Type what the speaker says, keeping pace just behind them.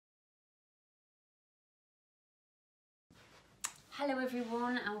Hello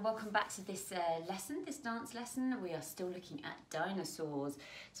everyone and welcome back to this this dance lesson. We are still looking at dinosaurs.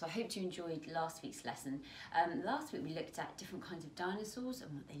 So I hope you enjoyed last week's lesson. Last week we looked at different kinds of dinosaurs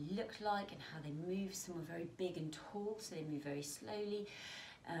and what they look like and how they move. Some were very big and tall, so they move very slowly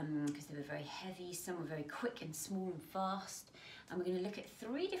because they were very heavy. Some were very quick and small and fast. And we're going to look at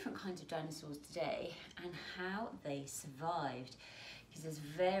 3 different kinds of dinosaurs today and how they survived. Because there's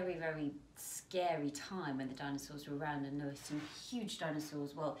a very, very scary time when the dinosaurs were around, and there were some huge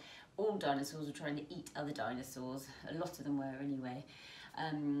dinosaurs. Well, all dinosaurs were trying to eat other dinosaurs. A lot of them were anyway,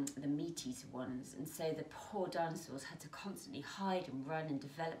 the meat-eater ones. And so the poor dinosaurs had to constantly hide and run and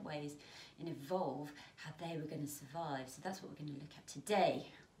develop ways and evolve how they were going to survive. So that's what we're going to look at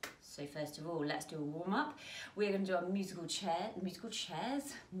today. So first of all, let's do a warm-up. We're going to do our musical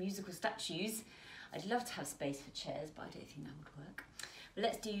statues. I'd love to have space for chairs, but I don't think that would work. But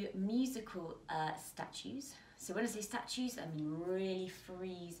let's do musical statues. So when I say statues, I mean really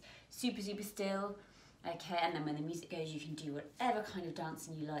freeze, super, super still. Okay, and then when the music goes, you can do whatever kind of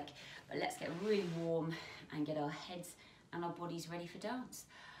dancing you like. But let's get really warm and get our heads and our bodies ready for dance.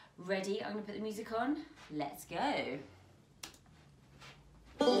 Ready? I'm gonna put the music on. Let's go.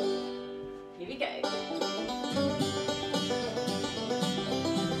 Here we go.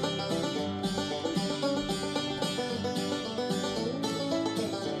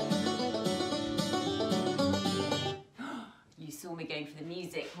 Saw me going for the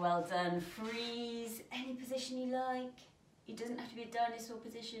music. Well done. Freeze. Any position you like. It doesn't have to be a dinosaur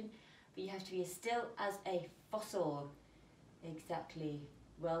position, but you have to be as still as a fossil. Exactly.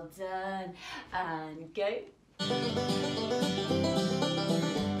 Well done. And go.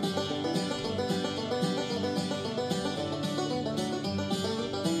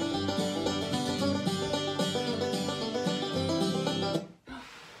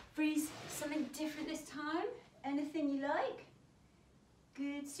 Freeze. Something different this time. Anything you like.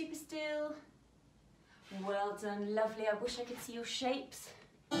 Good, super still. Well done, lovely. I wish I could see your shapes.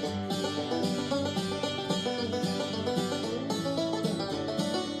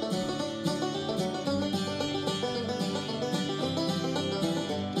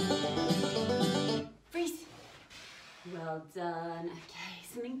 Freeze. Well done. Okay,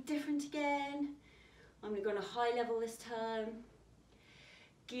 something different again. I'm going to go on a high level this time.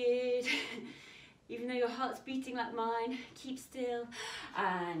 Good. Even though your heart's beating like mine, keep still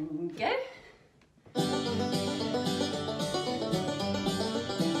and go.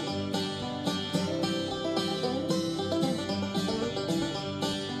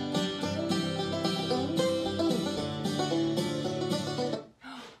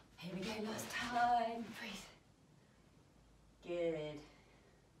 Here we go, last time. Breathe. Good.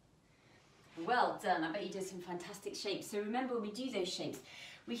 Well done. I bet you did some fantastic shapes. So remember, when we do those shapes,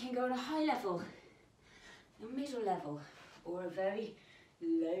 we can go on a high level, a middle level, or a very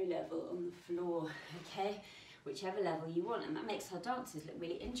low level on the floor, okay? Whichever level you want, and that makes our dances look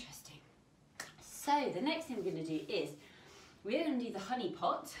really interesting. So the next thing we're going to do is we're going to do the honey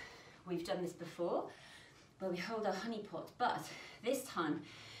pot. We've done this before, where we hold our honey pot, but this time,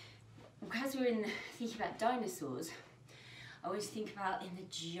 because we're thinking about dinosaurs, I always think about in the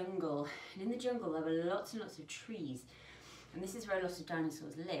jungle. And in the jungle there were lots and lots of trees, and this is where a lot of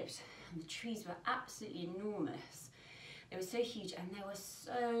dinosaurs lived. And the trees were absolutely enormous. They were so huge, and there were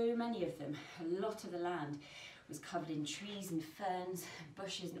so many of them. A lot of the land was covered in trees and ferns,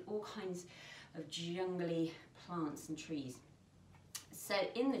 bushes, and all kinds of jungly plants and trees. So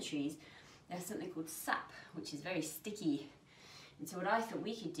in the trees, there's something called sap, which is very sticky. And so what I thought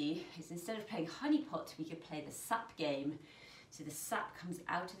we could do is, instead of playing honey pot, we could play the sap game. So the sap comes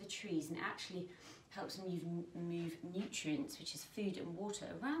out of the trees and actually helps move nutrients, which is food and water,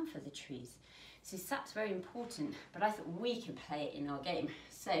 around for the trees. So sap's very important, but I thought we could play it in our game.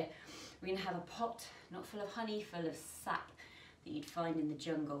 So we're going to have a pot, not full of honey, full of sap that you'd find in the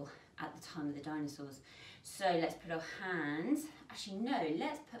jungle at the time of the dinosaurs. So let's put our hands, actually no,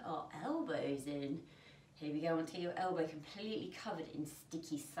 let's put our elbows in. Here we go. I want to get your elbow completely covered in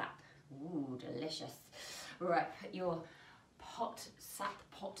sticky sap. Ooh, delicious. Right, put your sap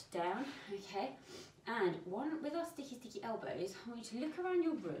pot down, okay? And with our sticky elbows, I want you to look around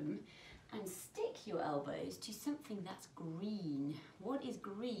your room and stick your elbows to something that's green. What is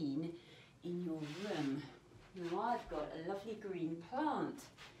green in your room? Now I've got a lovely green plant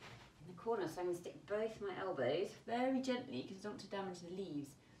in the corner, so I'm going to stick both my elbows very gently, because I don't want to damage the leaves,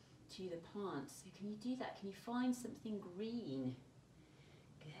 to the plant. So can you do that? Can you find something green?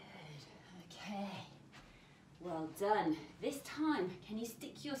 Good, okay. Well done. This time, can you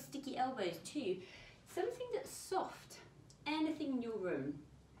stick your sticky elbows to something that's soft? Anything in your room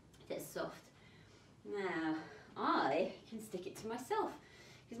that's soft. Now, I can stick it to myself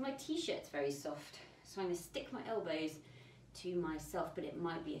because my t-shirt's very soft. So I'm going to stick my elbows to myself, but it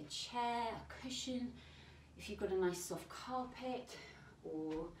might be a chair, a cushion, if you've got a nice soft carpet,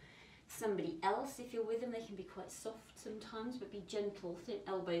 or somebody else, if you're with them, they can be quite soft sometimes, but be gentle, don't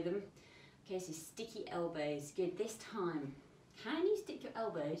elbow them. Okay, so sticky elbows, good. This time, can you stick your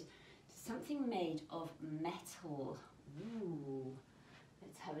elbows to something made of metal? Ooh,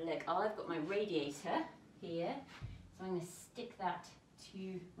 let's have a look. I've got my radiator here, so I'm going to stick that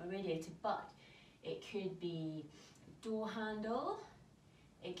to my radiator, but it could be a door handle,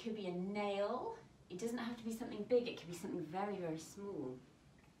 it could be a nail. It doesn't have to be something big, it could be something very, very small.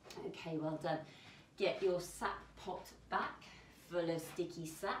 Okay, well done. Get your sap pot back full of sticky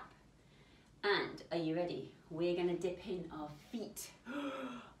sap. And are you ready? We're going to dip in our feet.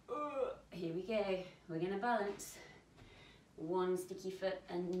 Here we go. We're going to balance. One sticky foot,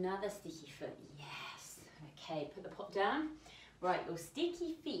 another sticky foot. Yes. Okay, put the pot down. Right, your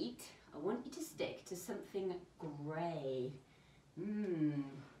sticky feet, I want you to stick to something grey.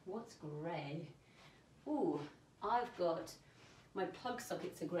 What's grey? Ooh, I've got my plug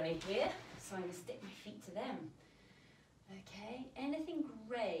sockets are grey here, so I'm going to stick my feet to them. Okay, anything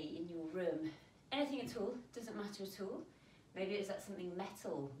grey in your room, anything at all, doesn't matter at all. Maybe it's that something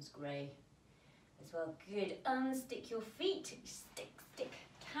metal was grey as well. Good, unstick your feet, stick, stick.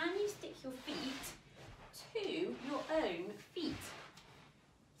 Can you stick your feet to your own feet?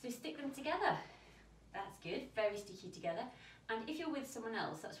 So stick them together. That's good, very sticky together. And if you're with someone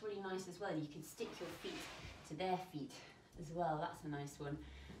else, that's really nice as well. You can stick your feet to their feet as well. That's a nice one.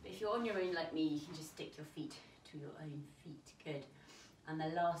 But if you're on your own like me, you can just stick your feet to your own feet. Good. And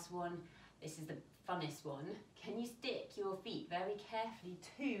the last one, this is the funnest one. Can you stick your feet very carefully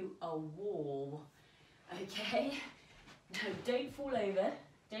to a wall? Okay. No, don't fall over.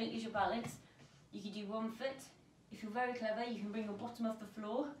 Don't lose your balance. You can do one foot. If you're very clever, you can bring your bottom off the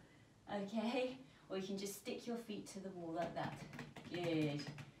floor. Okay. Or you can just stick your feet to the wall like that. Good.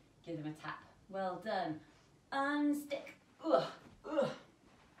 Give them a tap. Well done. Unstick.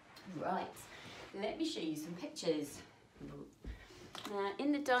 Right. Let me show you some pictures. Now,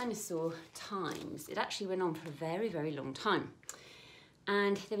 in the dinosaur times, it actually went on for a very, very long time.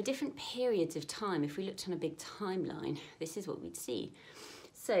 And there were different periods of time. If we looked on a big timeline, this is what we'd see.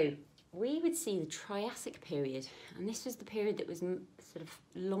 So we would see the Triassic period, and this was the period that was sort of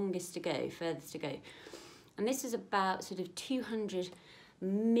longest to go, furthest to go. And this is about sort of 200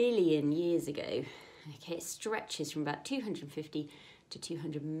 million years ago. Okay, it stretches from about 250 to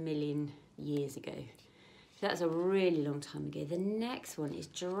 200 million years ago. So that's a really long time ago. The next one is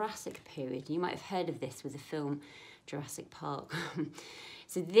Jurassic period. You might have heard of this with the film Jurassic Park.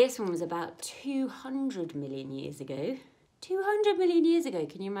 So this one was about 200 million years ago. 200 million years ago,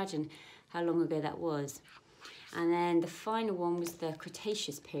 can you imagine how long ago that was? And then the final one was the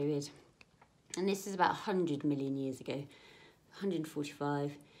Cretaceous period. And this is about 100 million years ago.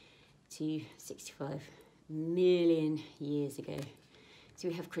 145 to 65 million years ago. So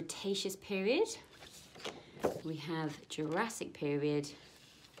we have Cretaceous period, we have Jurassic period,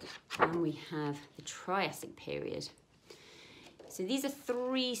 and we have the Triassic period. So these are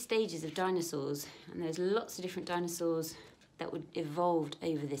 3 stages of dinosaurs, and there's lots of different dinosaurs that would evolved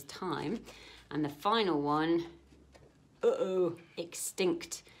over this time. And the final one,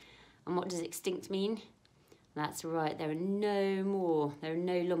 extinct. And what does extinct mean? That's right, there are no more, there are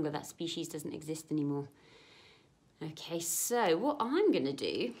no longer, that species doesn't exist anymore. Okay, so what I'm going to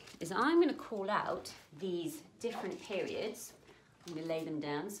do is I'm going to call out these different periods. I'm going to lay them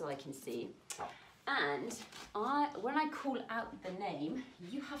down so I can see. And when I call out the name,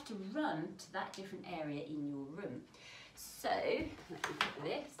 you have to run to that different area in your room. So, let me put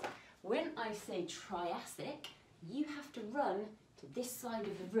this. When I say Triassic, you have to run to this side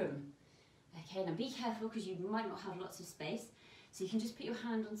of the room. Okay, now be careful because you might not have lots of space. So you can just put your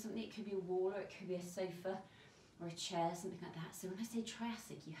hand on something. It could be a wall, or it could be a sofa or a chair, something like that. So when I say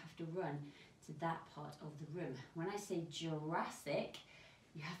Triassic, you have to run to that part of the room. When I say Jurassic,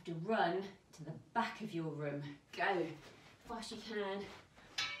 you have to run to the back of your room. Go, fast you can.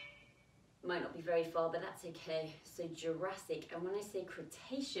 Might not be very far, but that's okay. So Jurassic, and when I say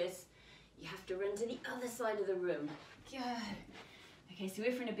Cretaceous, you have to run to the other side of the room. Go. Okay, so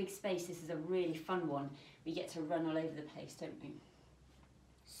if we're in a big space, this is a really fun one. We get to run all over the place, don't we?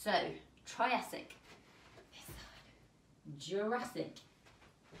 So, Triassic, this side. Jurassic,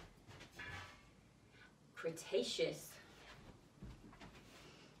 Cretaceous.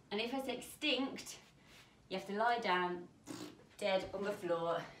 And if I say extinct, you have to lie down, dead on the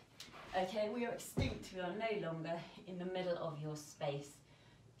floor. Okay, we are extinct, we are no longer in the middle of your space.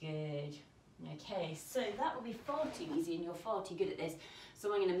 Good. Okay, so that will be far too easy and you're far too good at this.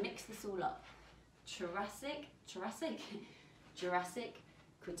 So I'm going to mix this all up. Jurassic,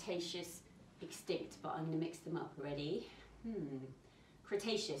 Cretaceous, extinct, but I'm going to mix them up. Ready?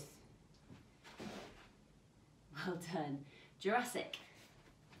 Cretaceous. Well done. Jurassic.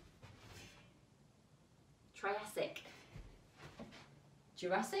 Triassic.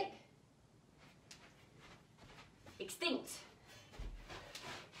 Jurassic. Extinct.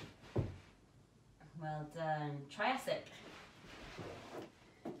 Well done. Triassic.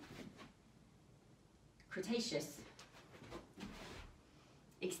 Cretaceous.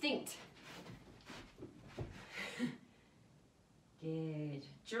 Extinct. Good.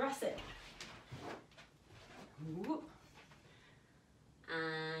 Jurassic. Whoop.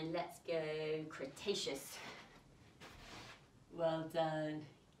 And let's go Cretaceous. Well done.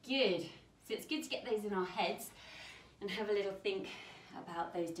 Good. So it's good to get those in our heads and have a little think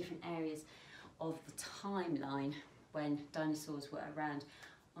about those different areas of the timeline when dinosaurs were around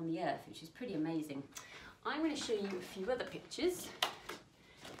on the earth, which is pretty amazing. I'm going to show you a few other pictures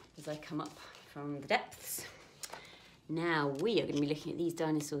as I come up from the depths. Now we are going to be looking at these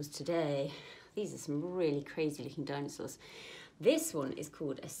dinosaurs today. These are some really crazy looking dinosaurs. This one is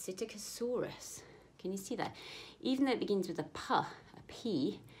called a Psittacosaurus. Can you see that? Even though it begins with a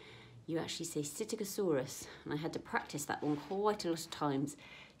P, you actually say Psittacosaurus. And I had to practice that one quite a lot of times.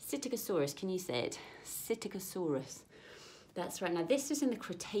 Psittacosaurus, can you say it? Psittacosaurus. That's right. Now this was in the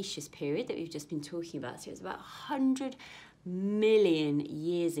Cretaceous period that we've just been talking about. So it was about 100 million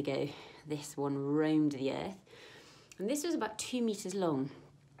years ago this one roamed the earth. And this was about 2 meters long,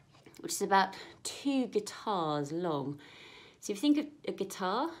 which is about 2 guitars long. So if you think of a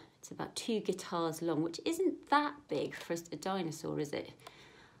guitar, it's about 2 guitars long, which isn't that big for a dinosaur, is it?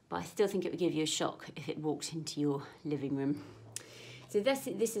 But I still think it would give you a shock if it walked into your living room. So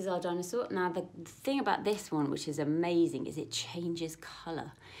this is our dinosaur. Now the thing about this one, which is amazing, is it changes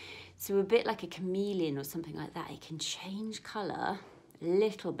colour. So a bit like a chameleon or something like that, it can change colour a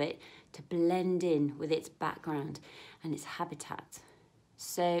little bit to blend in with its background and its habitat.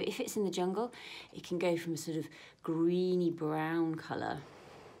 So if it's in the jungle, it can go from a sort of greeny brown colour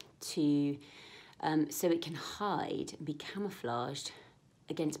to, so it can hide and be camouflaged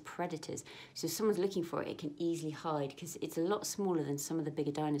against predators. So if someone's looking for it, it can easily hide because it's a lot smaller than some of the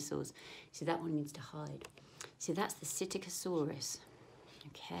bigger dinosaurs. So that one needs to hide. So that's the Psittacosaurus.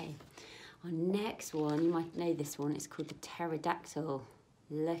 Okay, our next one, you might know this one, it's called the pterodactyl.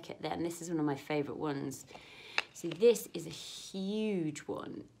 Look at that, and this is one of my favourite ones. So this is a huge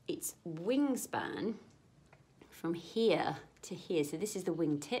one. Its wingspan from here to here, so this is the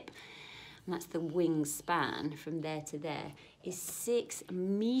wing tip, and that's the wingspan from there to there, is 6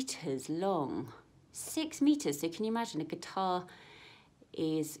 meters long. 6 meters, so can you imagine a guitar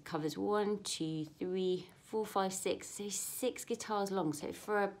covers 1, 2, 3, 4, 5, 6, so 6 guitars long. So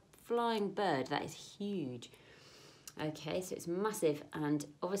for a flying bird, that is huge. Okay, so it's massive, and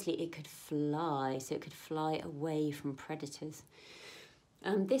obviously it could fly, so it could fly away from predators.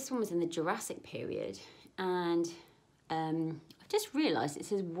 This one was in the Jurassic period, and I've just realised it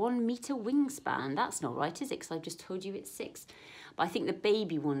says 1 meter wingspan. That's not right, is it? Because I've just told you it's 6. But I think the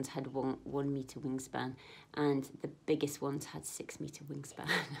baby ones had 1 meter wingspan, and the biggest ones had 6 meter wingspan.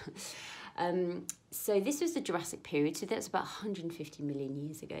 So this was the Jurassic period, so that's about 150 million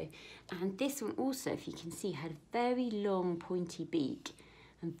years ago. And this one also, if you can see, had a very long pointy beak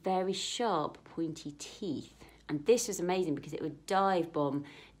and very sharp pointy teeth. And this was amazing because it would dive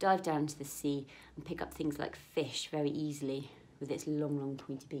down into the sea and pick up things like fish very easily with its long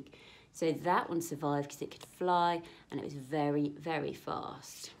pointy beak. So that one survived because it could fly and it was very, very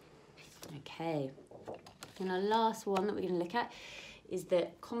fast. Okay, and our last one that we're going to look at is the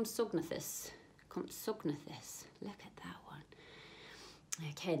Compsognathus. Look at that one.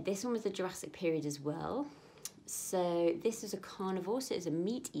 Okay, this one was the Jurassic period as well. So this is a carnivore, so it's a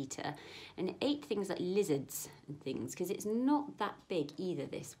meat eater, and it ate things like lizards and things because it's not that big either,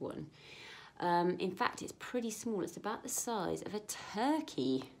 this one. In fact, it's pretty small. It's about the size of a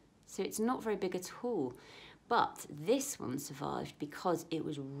turkey, so it's not very big at all. But this one survived because it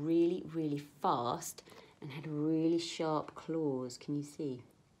was really, really fast and had really sharp claws. Can you see?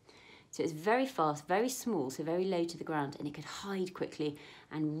 So it's very fast, very small, so very low to the ground, and it could hide quickly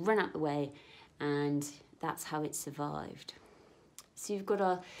and run out the way, and that's how it survived. So you've got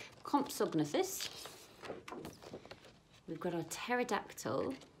our Compsognathus, we've got our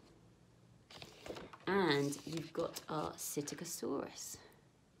pterodactyl, and you've got our Psittacosaurus.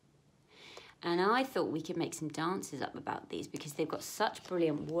 And I thought we could make some dances up about these because they've got such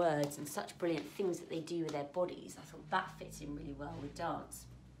brilliant words and such brilliant things that they do with their bodies. I thought that fits in really well with dance.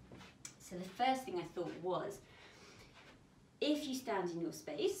 So the first thing I thought was, if you stand in your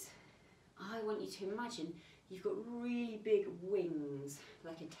space, I want you to imagine you've got really big wings,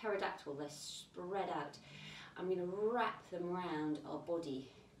 like a pterodactyl, they're spread out. I'm going to wrap them around our body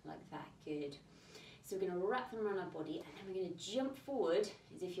like that, good. So we're going to wrap them around our body and then we're going to jump forward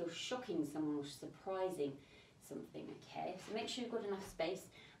as if you're shocking someone or surprising something, okay? So make sure you've got enough space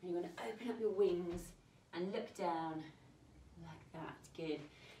and you're going to open up your wings and look down like that, good.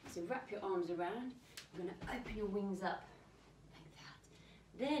 So wrap your arms around, you're going to open your wings up like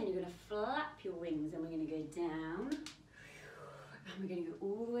that. Then you're going to flap your wings and we're going to go down and we're going to go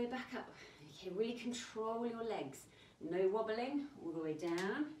all the way back up. Okay, really control your legs. No wobbling, all the way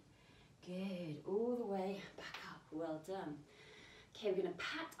down. Good, all the way back up, well done. Okay, we're going to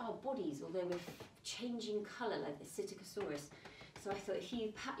pat our bodies, although we're changing colour like the Psittacosaurus. So I thought if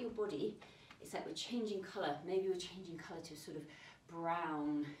you pat your body, it's like we're changing colour. Maybe we're changing colour to a sort of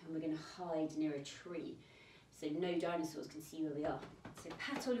brown and we're going to hide near a tree. So no dinosaurs can see where we are. So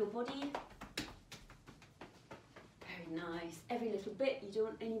pat all your body. Very nice. Every little bit, you don't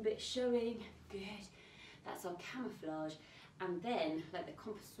want any bit showing. Good. That's our camouflage. And then, like the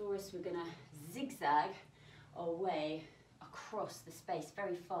Compassaurus, we're going to zigzag our way across the space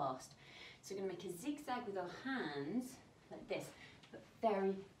very fast. So we're going to make a zigzag with our hands, like this, but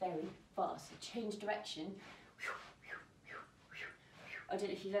very, very fast. So change direction. I don't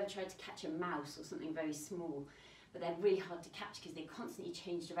know if you've ever tried to catch a mouse or something very small, but they're really hard to catch because they constantly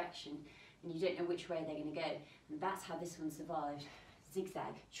change direction and you don't know which way they're going to go. And that's how this one survived.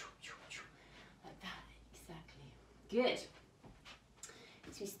 Zigzag. Like that, exactly. Good.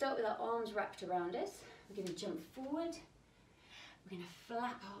 So we start with our arms wrapped around us. We're going to jump forward. We're going to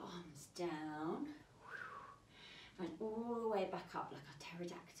flap our arms down and all the way back up like our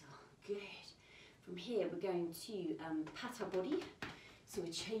pterodactyl. Good. From here we're going to pat our body. So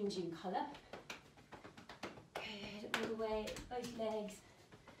we're changing colour. Good. All the way, both legs.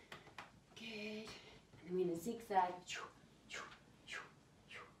 Good. And then we're going to zigzag. Good.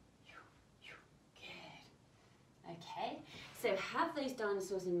 Okay. So have those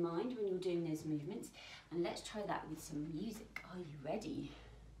dinosaurs in mind when you're doing those movements, and let's try that with some music. Are you ready?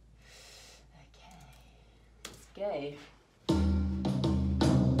 Okay, let's go.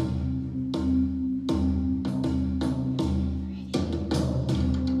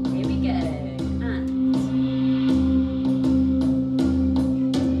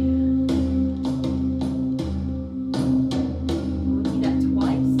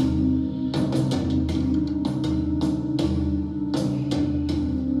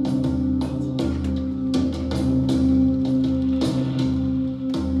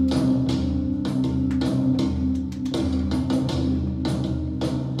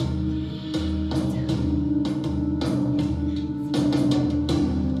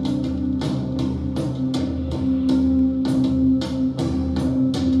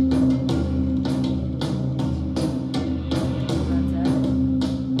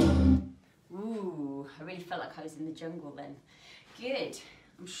 Jungle then. Good.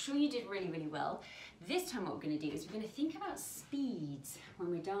 I'm sure you did really, really well. This time what we're going to do is we're going to think about speeds when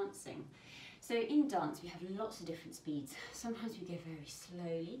we're dancing. So in dance we have lots of different speeds. Sometimes we go very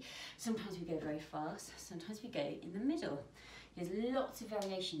slowly, sometimes we go very fast, sometimes we go in the middle. There's lots of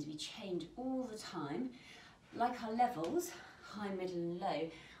variations, we change all the time. Like our levels, high, middle and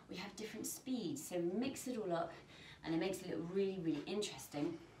low, we have different speeds. So mix it all up and it makes it look really, really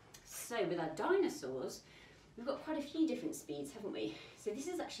interesting. So with our dinosaurs, we've got quite a few different speeds, haven't we? So this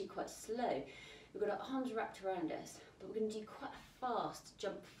is actually quite slow. We've got our arms wrapped around us, but we're going to do quite a fast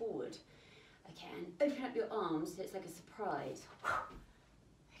jump forward. Okay, and open up your arms so it's like a surprise.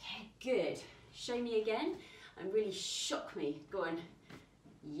 Okay, good. Show me again and really shock me. Go on.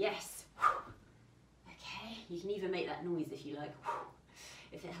 Yes. Okay, you can even make that noise if you like,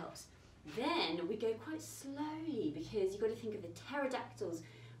 if it helps. Then we go quite slowly because you've got to think of the pterodactyls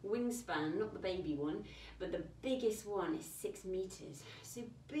wingspan, not the baby one, but the biggest one is 6 meters. So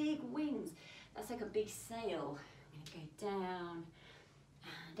big wings. That's like a big sail. I'm going to go down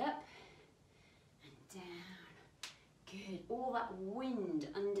and up and down. Good. All that wind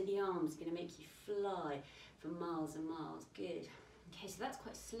under the arms is going to make you fly for miles and miles. Good. Okay, so that's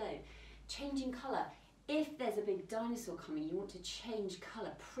quite slow. Changing colour. If there's a big dinosaur coming, you want to change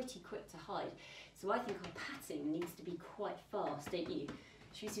colour pretty quick to hide. So I think our patting needs to be quite fast, don't you?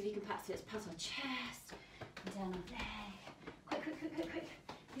 Should we see if we can pat? So let's pat our chest and down our leg. Quick, quick, quick, quick, quick.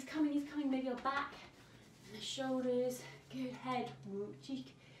 He's coming, maybe our back and the shoulders. Good, head,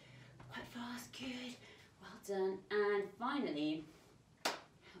 cheek. Quite fast, good. Well done. And finally,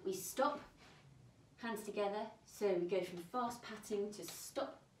 we stop, hands together. So we go from fast patting to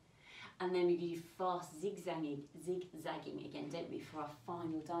stop. And then we do fast zigzagging again, don't we, for our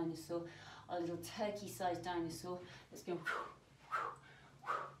final dinosaur, our little turkey-sized dinosaur. Let's go.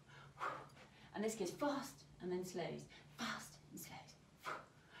 And this goes fast and then slows, fast and slows.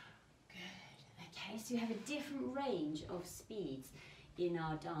 Good. Okay, so we have a different range of speeds in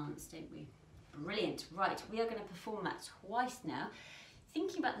our dance, don't we? Brilliant. Right, we are going to perform that twice now,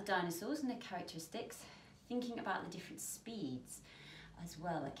 thinking about the dinosaurs and their characteristics, thinking about the different speeds as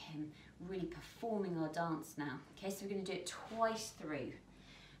well. Okay, really performing our dance now. Okay, so we're going to do it twice through.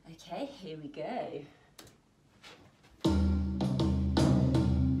 Okay, here we go.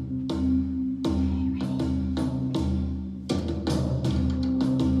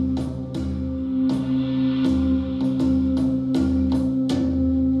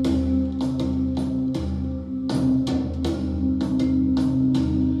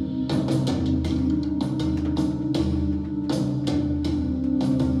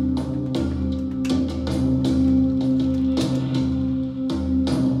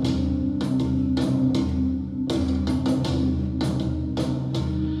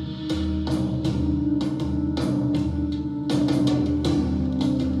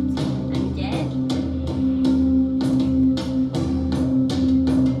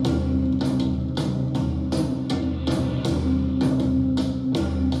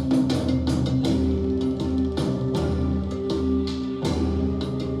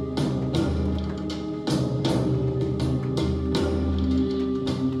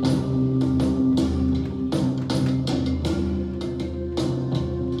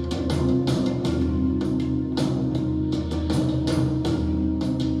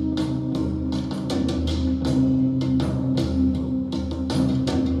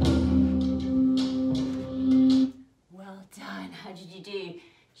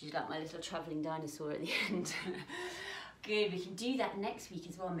 My little travelling dinosaur at the end. Good, we can do that next week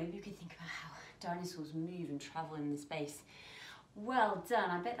as well. Maybe we could think about how dinosaurs move and travel in the space. Well done,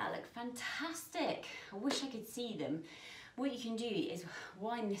 I bet that looked fantastic. I wish I could see them. What you can do is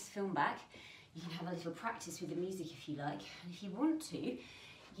wind this film back. You can have a little practice with the music if you like. And if you want to, you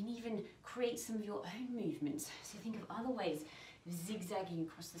can even create some of your own movements. So think of other ways of zigzagging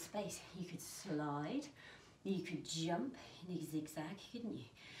across the space. You could slide, you could jump in a zigzag, couldn't you?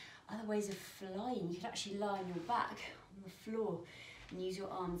 Other ways of flying, you could actually lie on your back on the floor and use your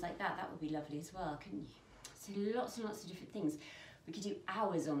arms like that. That would be lovely as well, couldn't you? So lots and lots of different things. We could do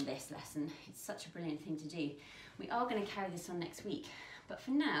hours on this lesson. It's such a brilliant thing to do. We are going to carry this on next week, but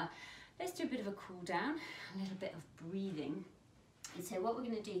for now, let's do a bit of a cool down, a little bit of breathing. And so what we're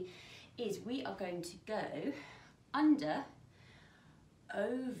going to do is we are going to go under,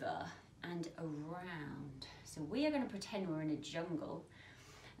 over and around. So we are going to pretend we're in a jungle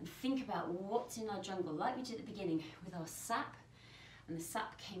and think about what's in our jungle, like we did at the beginning with our sap. And the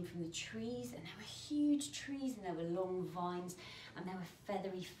sap came from the trees, and there were huge trees, and there were long vines, and there were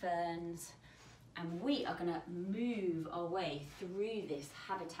feathery ferns. And we are going to move our way through this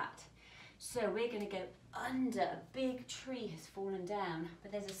habitat. So we're going to go under. A big tree has fallen down,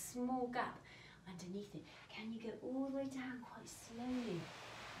 but there's a small gap underneath it. Can you go all the way down quite slowly?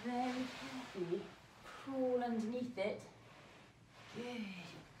 Very carefully. Crawl underneath it. Good.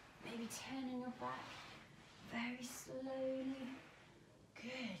 Maybe turn on your back. Very slowly.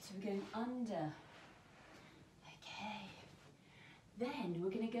 Good. So we're going under. Okay. Then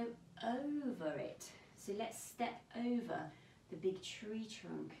we're going to go over it. So let's step over the big tree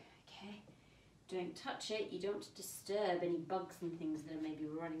trunk. Okay. Don't touch it. You don't want to disturb any bugs and things that are maybe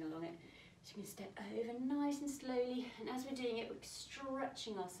running along it. So we're going to step over nice and slowly. And as we're doing it, we're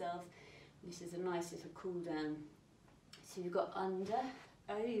stretching ourselves. This is a nice little cool down. So we've got under,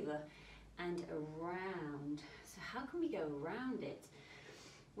 over and around. So how can we go around it?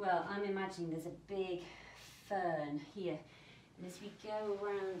 Well, I'm imagining there's a big fern here, and as we go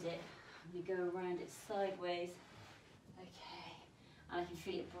around it, I'm going to go around it sideways. Okay, and I can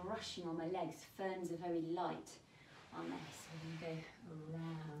feel it brushing on my legs. Ferns are very light, aren't they? So we're going to go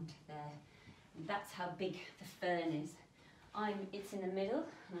around there. And that's how big the fern is. It's in the middle,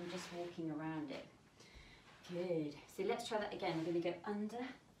 and I'm just walking around it. Good. So let's try that again. I'm going to go under,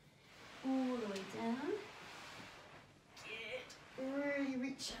 all the way down. Good. Really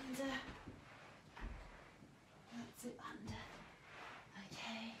reach under. That's it, under.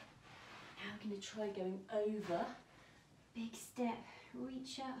 Okay. Now we're going to try going over. Big step.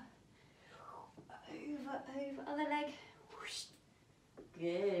 Reach up. Over. Other leg. Whoosh.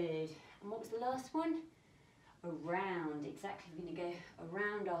 Good. And what was the last one? Around. Exactly. We're going to go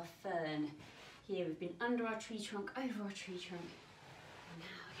around our fern. Here we've been under our tree trunk, over our tree trunk. And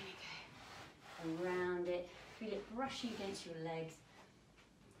now we're going to go around it. Feel it brushing against your legs.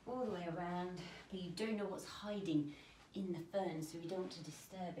 All all the way around, but you don't know what's hiding in the fern, so we don't want to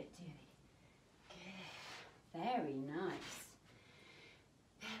disturb it, do we? Good. Very nice.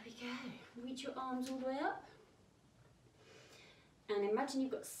 There we go. Reach your arms all the way up. And imagine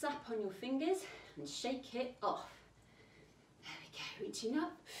you've got sap on your fingers and shake it off. There we go. Reaching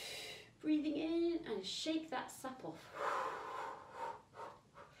up, breathing in and shake that sap off.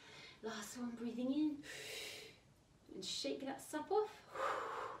 Last one, breathing in and shake that sap off.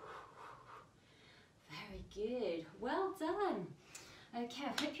 Very good. Well done. Okay,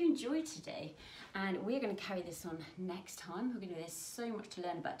 I hope you enjoyed today, and we're going to carry this on next time. There's so much to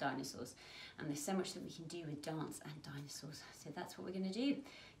learn about dinosaurs, and there's so much that we can do with dance and dinosaurs. So that's what we're going to do.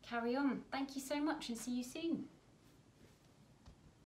 Carry on. Thank you so much, and see you soon.